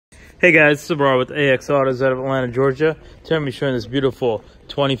Hey guys, it's Sabrar with AX Autos out of Atlanta, Georgia. Today I'm showing this beautiful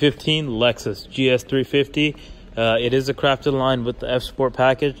 2015 Lexus GS350. It is a crafted line with the F Sport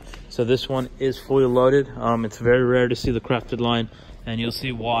package, so this one is fully loaded. It's very rare to see the crafted line, and you'll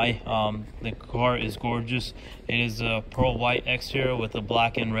see why. The car is gorgeous. It is a pearl white exterior with a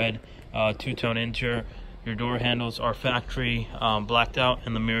black and red two-tone interior. Your door handles are factory blacked out,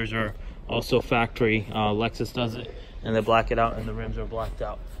 and the mirrors are also factory. Lexus does it, and they black it out, and the rims are blacked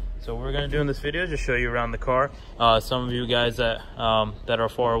out. So what we're going to do in this video, just show you around the car. Some of you guys that are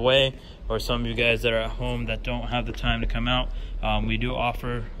far away, or some of you guys that are at home that don't have the time to come out, we do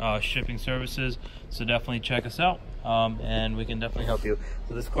offer shipping services, so definitely check us out, and we can definitely help you.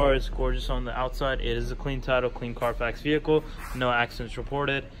 So this car is gorgeous on the outside. It is a clean title, clean Carfax vehicle, no accidents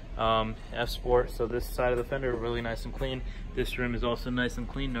reported, F Sport. So this side of the fender really nice and clean. This rim is also nice and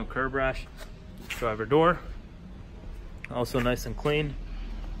clean, no curb rash. Driver door, also nice and clean.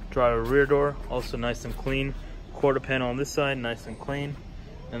 Driver rear door, also nice and clean. Quarter panel on this side, nice and clean.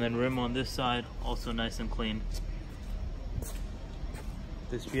 And then rim on this side, also nice and clean.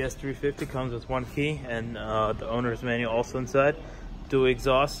 This GS350 comes with one key and the owner's manual also inside. Dual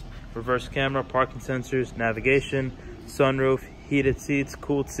exhaust, reverse camera, parking sensors, navigation, sunroof, heated seats,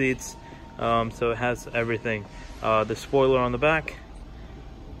 cooled seats. So it has everything. The spoiler on the back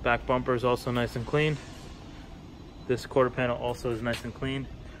bumper is also nice and clean. This quarter panel also is nice and clean.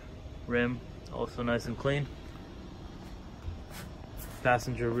 Rim also nice and clean.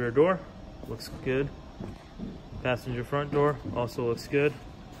 Passenger rear door looks good. Passenger front door also looks good.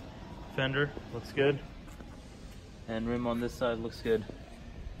 Fender looks good, and rim on this side looks good.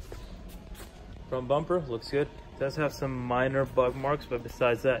 Front bumper looks good. It does have some minor bug marks, but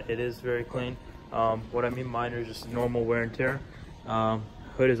besides that, it is very clean. What I mean minor is just normal wear and tear.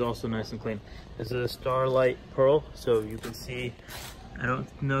 Hood is also nice and clean. This is a Starlight Pearl, so you can see, I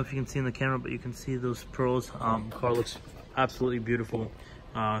don't know if you can see in the camera, but you can see those pearls. Car looks absolutely beautiful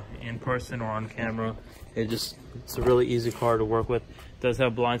in person or on camera. It's a really easy car to work with. It does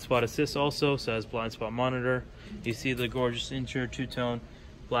have blind spot assist also, so it has blind spot monitor. You see the gorgeous interior two-tone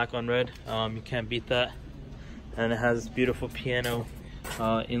black on red. You can't beat that. And it has beautiful piano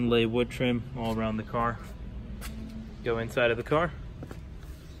inlay wood trim all around the car. Go inside of the car.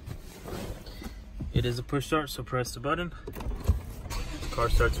 It is a push start, so press the button. Car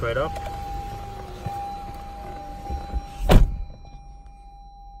starts right up.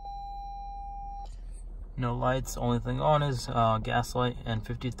 No lights, only thing on is gas light and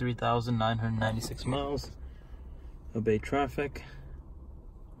 53,996 miles. Obey traffic.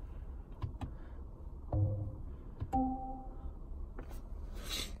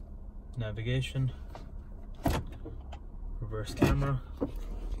 Navigation. Reverse camera.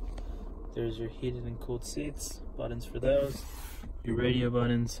 There's your heated and cooled seats, buttons for those. Your radio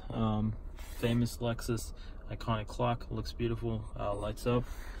buttons, famous Lexus iconic clock, looks beautiful, lights up.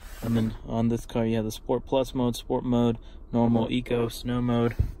 And then on this car you have the Sport Plus mode, Sport mode, normal, Eco, Snow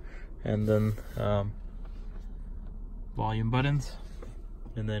mode, and then volume buttons,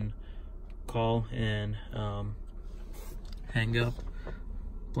 and then call and hang up.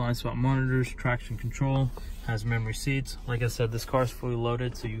 Blind spot monitors, traction control, has memory seats. Like I said, this car is fully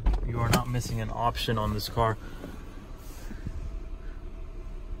loaded, so you are not missing an option on this car.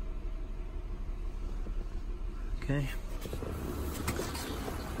 Okay,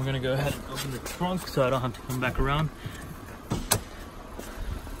 we're gonna go ahead and open the trunk so I don't have to come back around.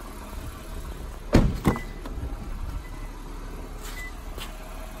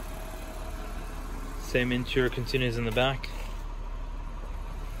 Same interior continues in the back.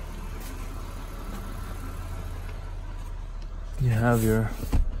 You have your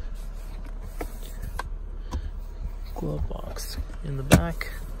glove box in the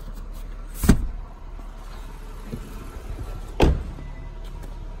back.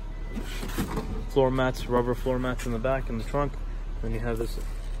 Floor mats, rubber floor mats in the back in the trunk. Then you have this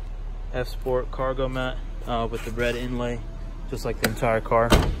F Sport cargo mat with the red inlay, just like the entire car.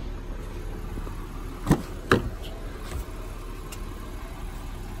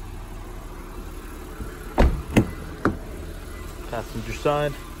 Passenger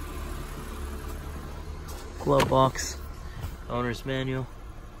side, glove box, owner's manual.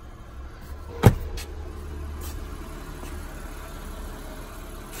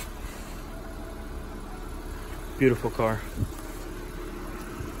 Beautiful car.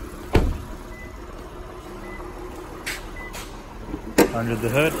 Under the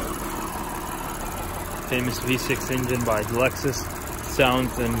hood, famous V6 engine by Lexus.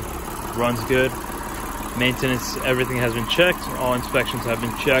 Sounds and runs good. Maintenance, everything has been checked. All inspections have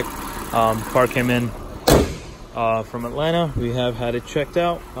been checked. Car came in from Atlanta. We have had it checked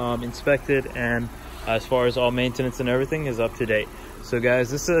out, inspected, and as far as all maintenance and everything is up to date. So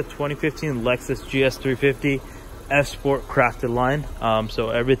guys, this is a 2015 Lexus GS350 F Sport crafted line. So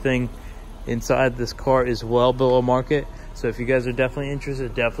everything inside this car is well below market. So if you guys are definitely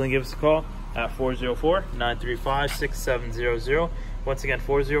interested, definitely give us a call at 404-935-6700. Once again,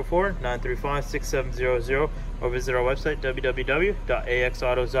 404-935-6700, or visit our website,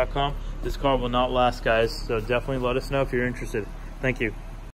 www.axautos.com. This car will not last, guys, so definitely let us know if you're interested. Thank you.